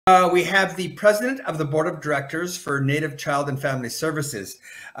We have the president of the board of directors for Native Child and Family Services,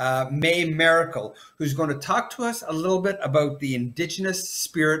 May Miracle, who's going to talk to us a little bit about the Indigenous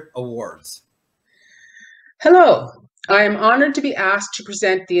Spirit Awards. Hello, I am honored to be asked to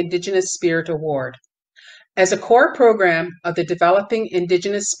present the Indigenous Spirit Award. As a core program of the Developing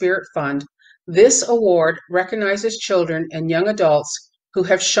Indigenous Spirit Fund, this award recognizes children and young adults who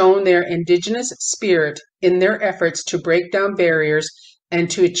have shown their Indigenous spirit in their efforts to break down barriers and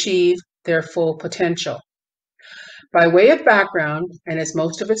to achieve their full potential. By way of background, and as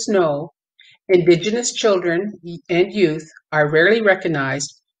most of us know, Indigenous children and youth are rarely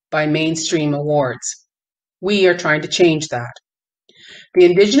recognized by mainstream awards. We are trying to change that. The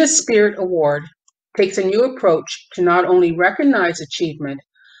Indigenous Spirit Award takes a new approach to not only recognize achievement,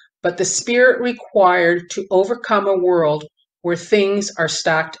 but the spirit required to overcome a world where things are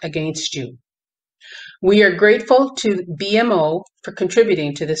stacked against you. We are grateful to BMO for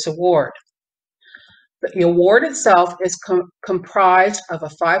contributing to this award. The award itself is comprised of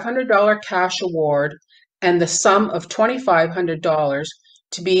a $500 cash award and the sum of $2,500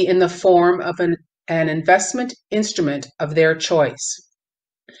 to be in the form of an investment instrument of their choice.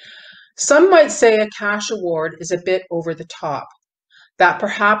 Some might say a cash award is a bit over the top, that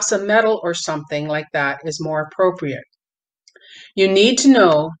perhaps a medal or something like that is more appropriate. You need to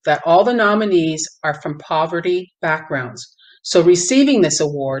know that all the nominees are from poverty backgrounds, so receiving this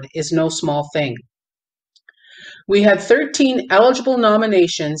award is no small thing. We had 13 eligible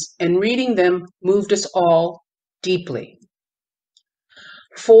nominations, and reading them moved us all deeply.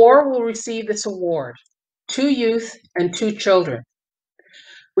 4 will receive this award, 2 youth and 2 children.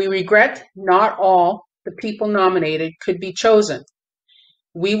 We regret not all the people nominated could be chosen.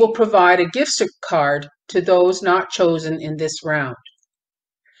 We will provide a gift card to those not chosen in this round.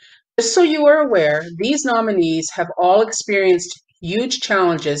 Just so you are aware, these nominees have all experienced huge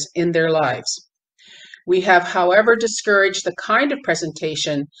challenges in their lives. We have, however, discouraged the kind of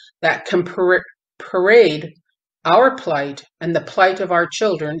presentation that can parade our plight and the plight of our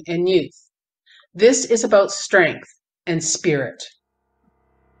children and youth. This is about strength and spirit.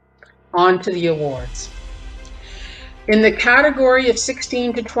 On to the awards. In the category of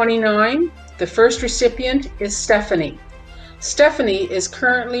 16 to 29, the first recipient is Stephanie. Stephanie is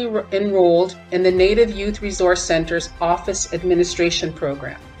currently enrolled in the Native Youth Resource Center's Office Administration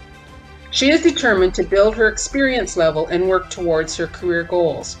program. She is determined to build her experience level and work towards her career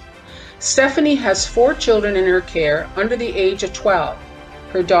goals. Stephanie has 4 children in her care under the age of 12,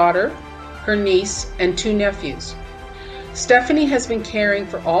 her daughter, her niece, and 2 nephews. Stephanie has been caring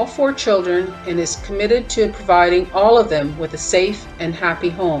for all 4 children and is committed to providing all of them with a safe and happy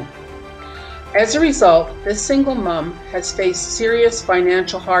home. As a result, this single mom has faced serious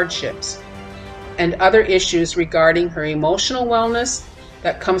financial hardships and other issues regarding her emotional wellness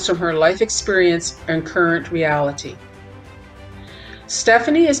that comes from her life experience and current reality.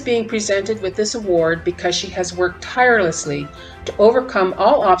 Stephanie is being presented with this award because she has worked tirelessly to overcome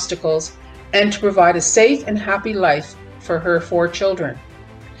all obstacles and to provide a safe and happy life for her 4 children.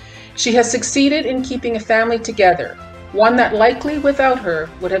 She has succeeded in keeping a family together, one that likely without her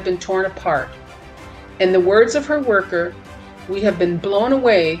would have been torn apart. In the words of her worker, we have been blown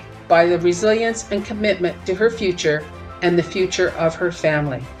away by the resilience and commitment to her future and the future of her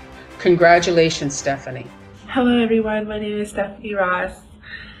family. Congratulations, Stephanie. Hello everyone, my name is Stephanie Ross.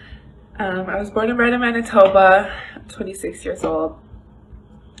 I was born and bred in Manitoba. I'm 26 years old.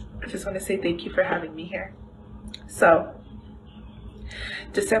 I just want to say thank you for having me here. So,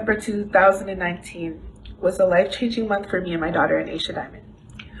 December 2019 was a life-changing month for me and my daughter, Aisha Diamond,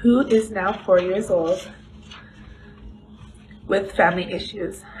 who is now 4 years old with family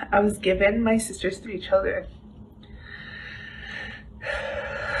issues. I was given my sister's 3 children.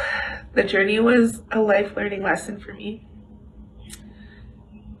 The journey was a life learning lesson for me.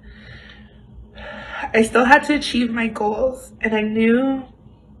 I still had to achieve my goals, and I knew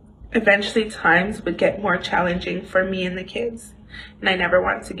eventually times would get more challenging for me and the kids, and I never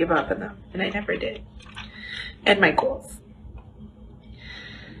wanted to give up on them, and I never did, and my goals.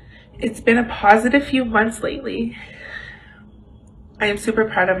 It's been a positive few months lately. I am super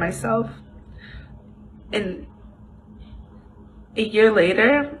proud of myself, and a year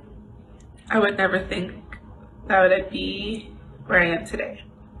later, I would never think that I'd be where I am today.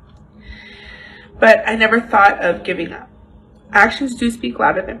 But I never thought of giving up. Actions do speak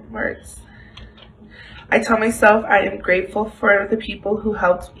louder than words. I tell myself I am grateful for the people who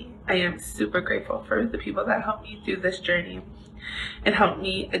helped me. I am super grateful for the people that helped me through this journey and helped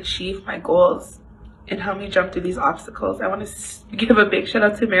me achieve my goals and helped me jump through these obstacles. I want to give a big shout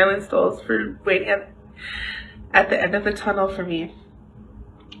out to Marilyn Stoles for waiting at the end of the tunnel for me.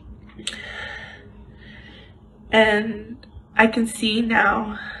 And I can see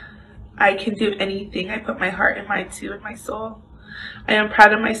now I can do anything I put my heart and mind to and my soul. I am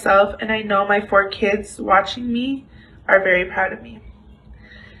proud of myself, and I know my 4 kids watching me are very proud of me.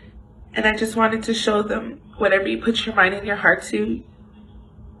 And I just wanted to show them whatever you put your mind and your heart to,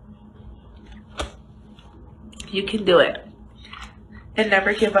 you can do it. And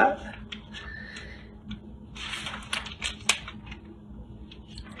never give up.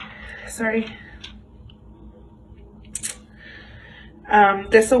 Sorry.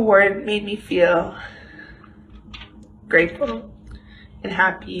 This award made me feel grateful and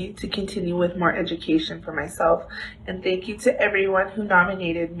happy to continue with more education for myself. And thank you to everyone who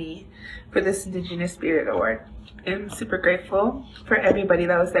nominated me for this Indigenous Spirit Award. I'm super grateful for everybody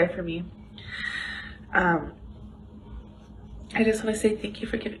that was there for me. I just want to say thank you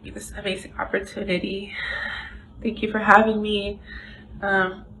for giving me this amazing opportunity. Thank you for having me.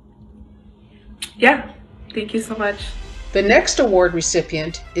 Yeah, thank you so much. The next award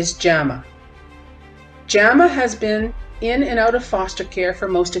recipient is Jama. Jama has been in and out of foster care for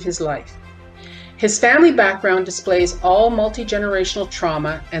most of his life. His family background displays all multi-generational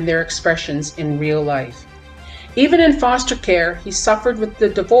trauma and their expressions in real life. Even in foster care, he suffered with the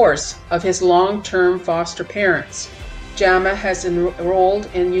divorce of his long-term foster parents. Jama has enrolled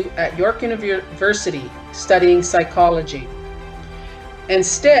at York University studying psychology.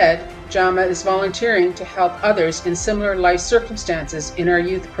 Instead, Jama is volunteering to help others in similar life circumstances in our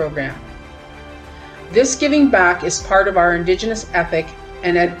youth program. This giving back is part of our Indigenous ethic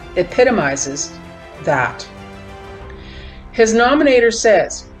and it epitomizes that. His nominator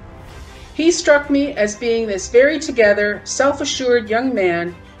says, "He struck me as being this very together, self-assured young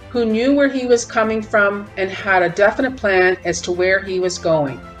man who knew where he was coming from and had a definite plan as to where he was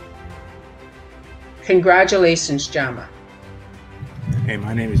going." Congratulations, Jama. Hey,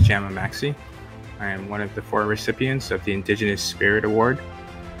 my name is Jama Maxey. I am one of the 4 recipients of the Indigenous Spirit Award.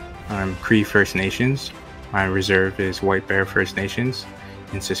 I'm Cree First Nations. My reserve is White Bear First Nations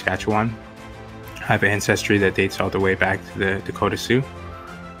in Saskatchewan. I have ancestry that dates all the way back to the Dakota Sioux.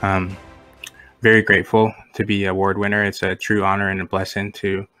 Very grateful to be award winner. It's a true honor and a blessing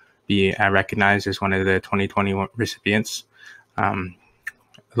to be recognized as one of the 2020 recipients.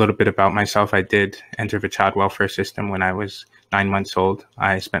 A little bit about myself. I did enter the child welfare system when I was 9 months old.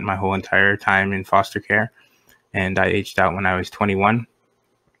 I spent my whole entire time in foster care, and I aged out when I was 21.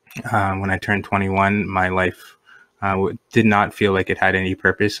 When I turned 21, my life did not feel like it had any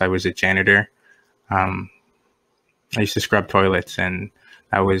purpose. I was a janitor. I used to scrub toilets, and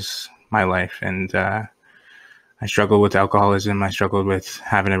that was my life. And I struggled with alcoholism. I struggled with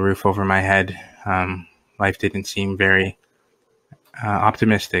having a roof over my head. Life didn't seem very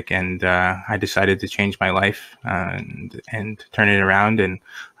optimistic, and I decided to change my life and turn it around. And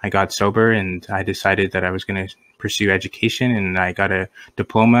I got sober, and I decided that I was going to pursue education, and I got a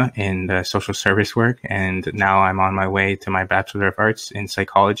diploma in social service work, and now I'm on my way to my Bachelor of Arts in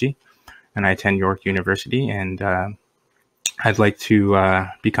psychology, and I attend York University, and I'd like to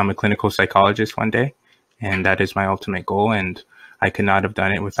become a clinical psychologist one day, and that is my ultimate goal, and I could not have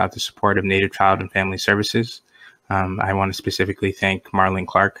done it without the support of Native Child and Family Services. I want to specifically thank Marlon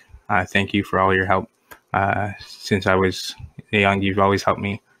Clark. Thank you for all your help. Since I was young, you've always helped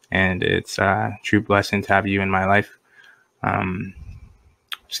me, and it's a true blessing to have you in my life.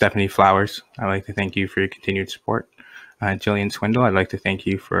 Stephanie Flowers, I'd like to thank you for your continued support. Jillian Swindle, I'd like to thank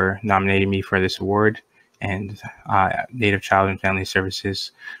you for nominating me for this award, and Native Child and Family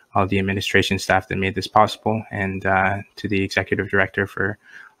Services, all the administration staff that made this possible, and to the executive director for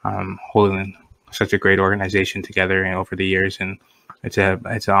holding such a great organization together over the years, and it's an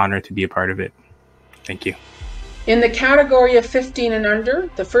honor to be a part of it. Thank you. In the category of 15 and under,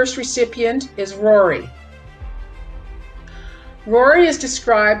 the first recipient is Rory. Rory is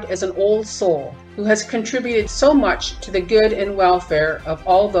described as an old soul who has contributed so much to the good and welfare of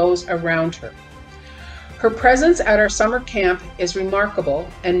all those around her. Her presence at our summer camp is remarkable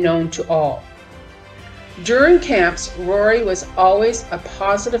and known to all. During camps, Rory was always a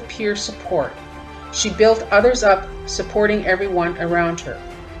positive peer support. She built others up, supporting everyone around her.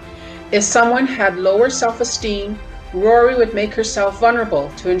 If someone had lower self-esteem, Rory would make herself vulnerable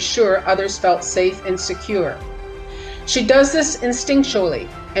to ensure others felt safe and secure. She does this instinctually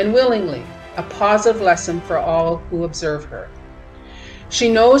and willingly, a positive lesson for all who observe her. She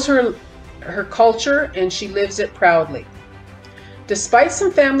knows her culture and she lives it proudly. Despite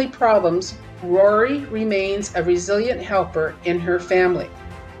some family problems, Rory remains a resilient helper in her family.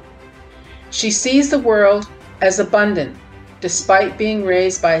 She sees the world as abundant, despite being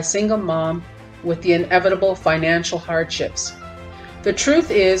raised by a single mom with the inevitable financial hardships. The truth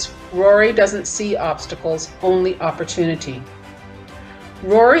is, Rory doesn't see obstacles, only opportunity.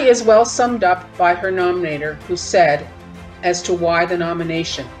 Rory is well summed up by her nominator, who said as to why the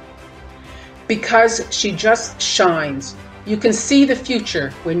nomination. Because she just shines. You can see the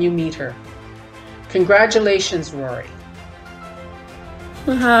future when you meet her. Congratulations, Rory.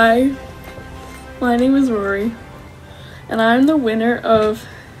 Hi, my name is Rory, and I'm the winner of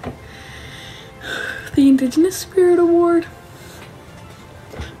the Indigenous Spirit Award.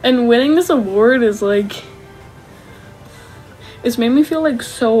 And winning this award is like, it's made me feel like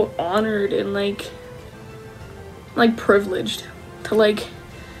so honored and like privileged to like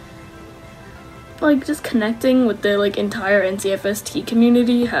just connecting with the like entire NCFST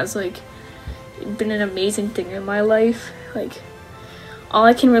community has like been an amazing thing in my life. Like, all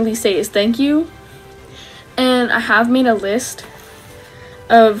I can really say is thank you. And I have made a list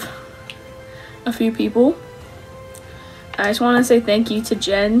of a few people. I just want to say thank you to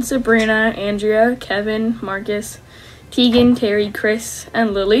Jen, Sabrina, Andrea, Kevin, Marcus, Tegan, Terry, Chris,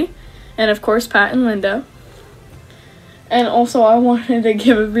 and Lily, and of course Pat and Linda. And also I wanted to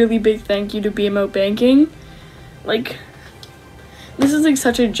give a really big thank you to BMO Banking. Like, this is like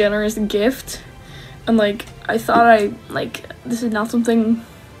such a generous gift, and like I thought this is not something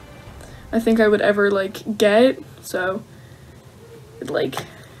I think I would ever like get, so like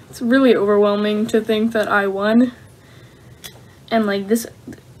it's really overwhelming to think that I won. And like this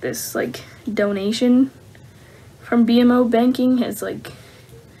like donation from BMO Banking has like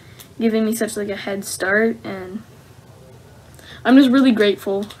given me such like a head start, and I'm just really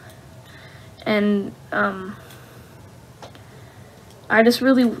grateful. And I just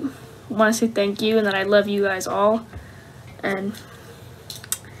really want to say thank you, and that I love you guys all. And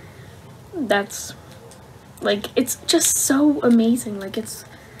that's like, it's just so amazing. Like, it's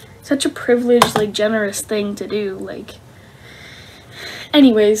such a privileged, like, generous thing to do. Like,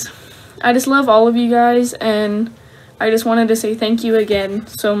 anyways, I just love all of you guys, and I just wanted to say thank you again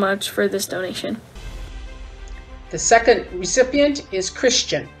so much for this donation. The second recipient is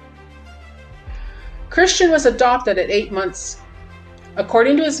Christian. Christian was adopted at 8 months.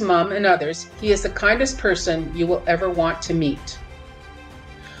 According to his mom and others, he is the kindest person you will ever want to meet.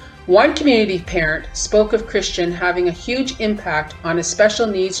 One community parent spoke of Christian having a huge impact on a special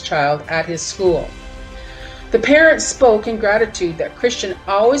needs child at his school. The parent spoke in gratitude that Christian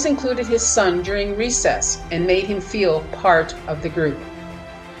always included his son during recess and made him feel part of the group.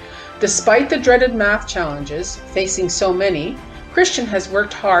 Despite the dreaded math challenges facing so many, Christian has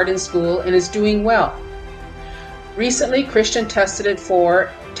worked hard in school and is doing well. Recently, Christian tested for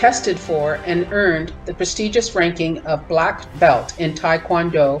and earned the prestigious ranking of Black Belt in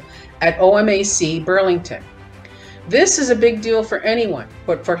Taekwondo at OMAC Burlington. This is a big deal for anyone,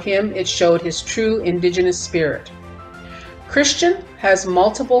 but for him it showed his true Indigenous spirit. Christian has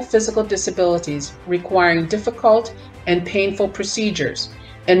multiple physical disabilities requiring difficult and painful procedures,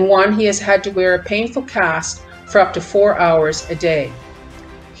 and one he has had to wear a painful cast for up to 4 hours a day.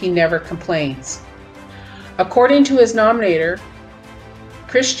 He never complains. According to his nominator,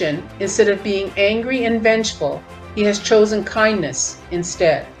 Christian, instead of being angry and vengeful, he has chosen kindness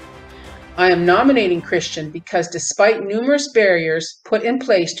instead. I am nominating Christian because despite numerous barriers put in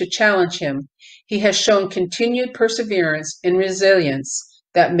place to challenge him, he has shown continued perseverance and resilience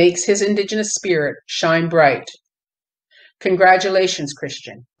that makes his Indigenous spirit shine bright. Congratulations,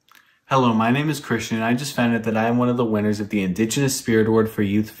 Christian. Hello, my name is Christian, and I just found out that I am one of the winners of the Indigenous Spirit Award for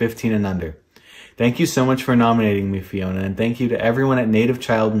Youth 15 and Under. Thank you so much for nominating me, Fiona, and thank you to everyone at Native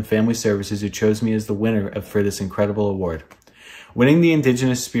Child and Family Services who chose me as the winner for this incredible award. Winning the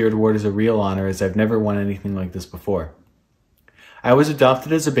Indigenous Spirit Award is a real honor, as I've never won anything like this before. I was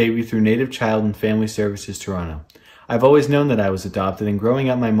adopted as a baby through Native Child and Family Services Toronto. I've always known that I was adopted, and growing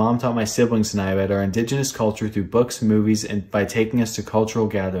up my mom taught my siblings and I about our Indigenous culture through books, movies, and by taking us to cultural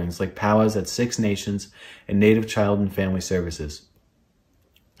gatherings like powwows at Six Nations and Native Child and Family Services.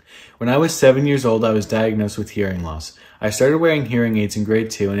 When I was 7 years old, I was diagnosed with hearing loss. I started wearing hearing aids in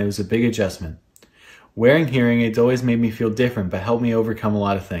grade 2, and it was a big adjustment. Wearing hearing aids always made me feel different, but helped me overcome a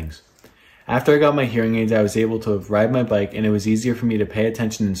lot of things. After I got my hearing aids, I was able to ride my bike, and it was easier for me to pay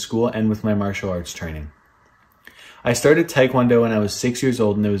attention in school and with my martial arts training. I started Taekwondo when I was 6 years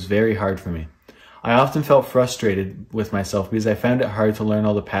old, and it was very hard for me. I often felt frustrated with myself because I found it hard to learn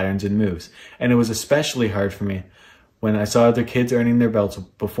all the patterns and moves, and it was especially hard for me when I saw other kids earning their belts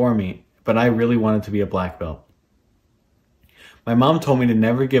before me, but I really wanted to be a black belt. My mom told me to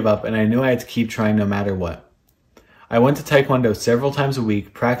never give up, and I knew I had to keep trying no matter what. I went to Taekwondo several times a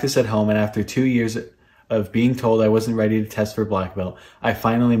week, practiced at home, and after 2 years of being told I wasn't ready to test for black belt, I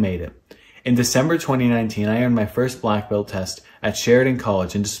finally made it. In December 2019, I earned my first black belt test at Sheridan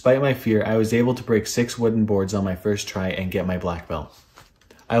College, and despite my fear, I was able to break 6 wooden boards on my first try and get my black belt.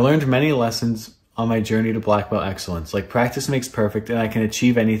 I learned many lessons on my journey to black belt excellence, like practice makes perfect and I can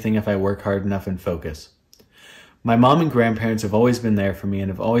achieve anything if I work hard enough and focus. My mom and grandparents have always been there for me and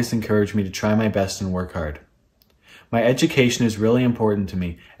have always encouraged me to try my best and work hard. My education is really important to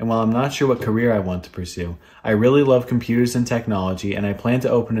me, and while I'm not sure what career I want to pursue, I really love computers and technology, and I plan to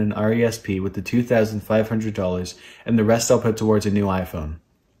open an RESP with the $2,500 and the rest I'll put towards a new iPhone.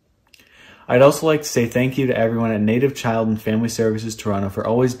 I'd also like to say thank you to everyone at Native Child and Family Services Toronto for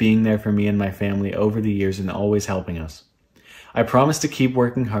always being there for me and my family over the years and always helping us. I promise to keep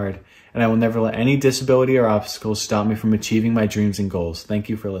working hard, and I will never let any disability or obstacles stop me from achieving my dreams and goals. Thank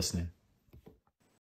you for listening.